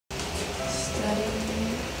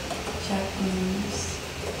Japanese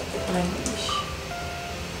language.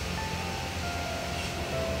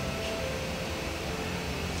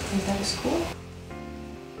 Is that a school?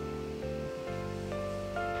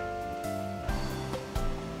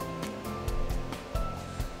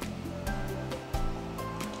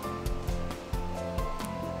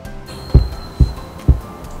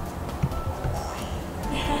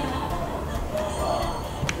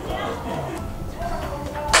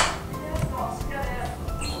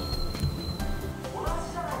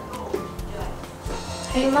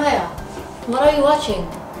 Hey Maya, what are you watching?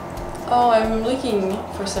 Oh, I'm looking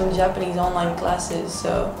for some Japanese online classes,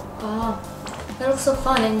 so... Oh, that looks so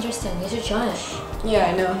fun and interesting. You should join it. Yeah,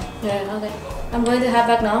 I know. Yeah, okay. I'm going to head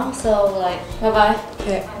back now, so like, bye-bye.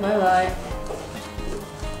 Okay, bye-bye.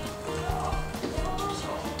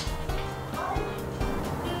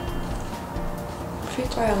 Free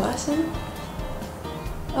trial lesson?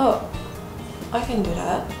 Oh, I can do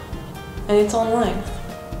that. And it's online.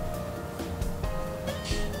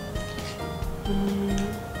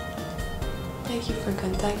 Thank you for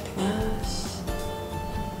contacting us.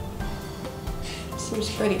 Seems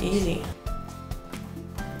pretty easy.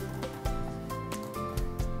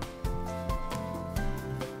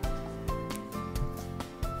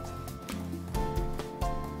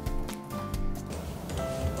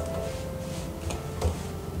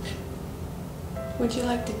 Would you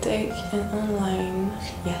like to take an online?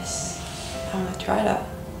 Yes, I want to try that.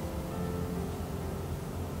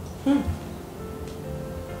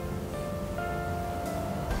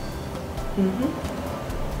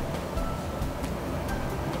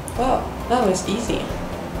 Wow, that was easy.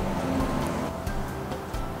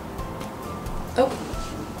 Oh,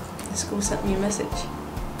 the school sent me a message.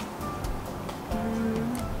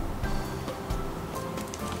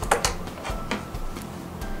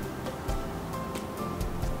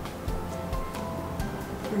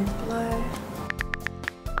 Reply.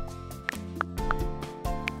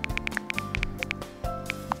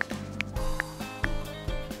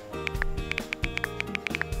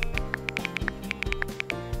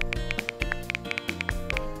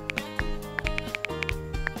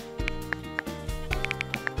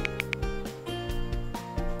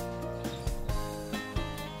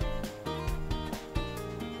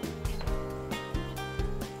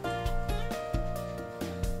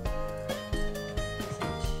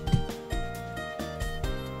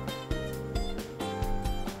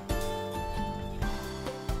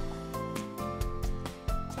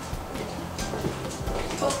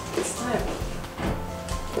 Oh, it's time.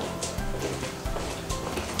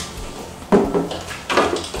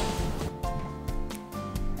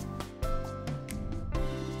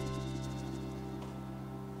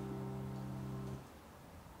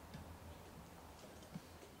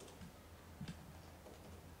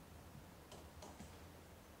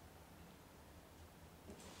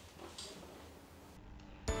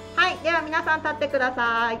はい、では皆さん立ってくだ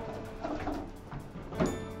さい。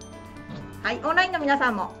はい、オンラインの皆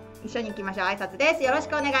さんも一緒に行きましょう。挨拶です。よろし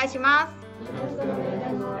くお願いします。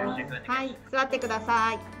はい、座ってくだ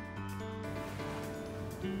さい。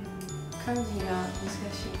漢字が難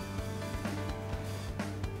しい。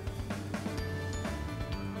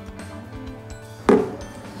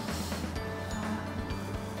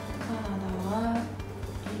カナダは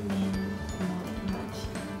移民の街。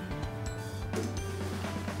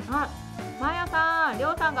あ、マヤさん、り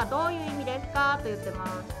ょうさんがどういう意味ですかと言ってま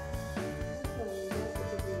す。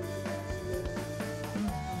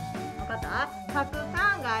分かった？たく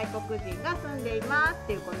さん外国人が住んでいますっ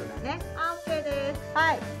ていうことだね。あ、OK です。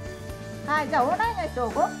はい。はい、じゃあオンラインの人、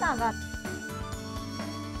ゴンさんが。は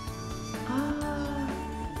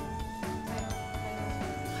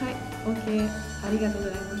い、OK。ありがとうご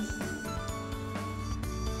ざいます。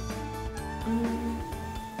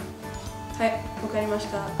はい、わかりまし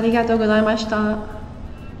た。ありがとうございました。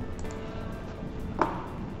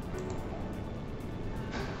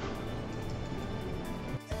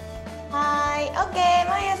Hi, okay,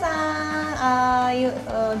 Maya san.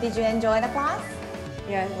 Did you enjoy the class?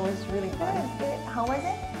 Yeah, it was really fun. Good. How was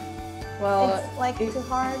it? Well, It's like too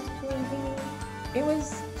hard, too easy. it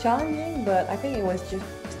was challenging, but I think it was just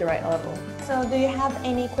the right level. So, do you have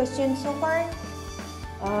any questions so far?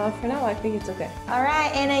 For now, I think it's okay. All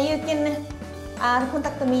right, and you can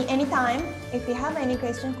contact me anytime if you have any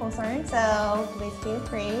question, concern. So, please feel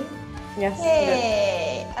free. Yes.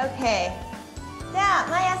 Yay. Okay. じゃあ、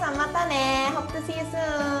マヤさんまたね。Hope to see you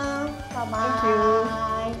soon. Bye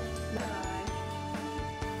bye.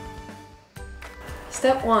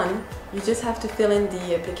 Step 1, you just have to fill in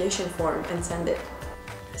the application form and send it.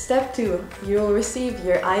 Step 2. You will receive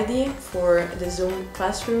your ID for the Zoom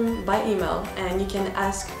classroom by email, and you can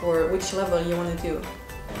ask for which level you want to do.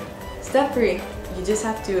 Step 3. You just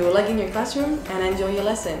have to log in your classroom and enjoy your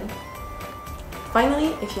lesson. Finally,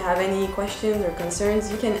 if you have any questions or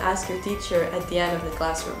concerns, you can ask your teacher at the end of the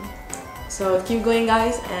classroom. So keep going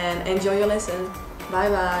guys and enjoy your lesson. Bye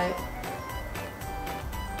bye!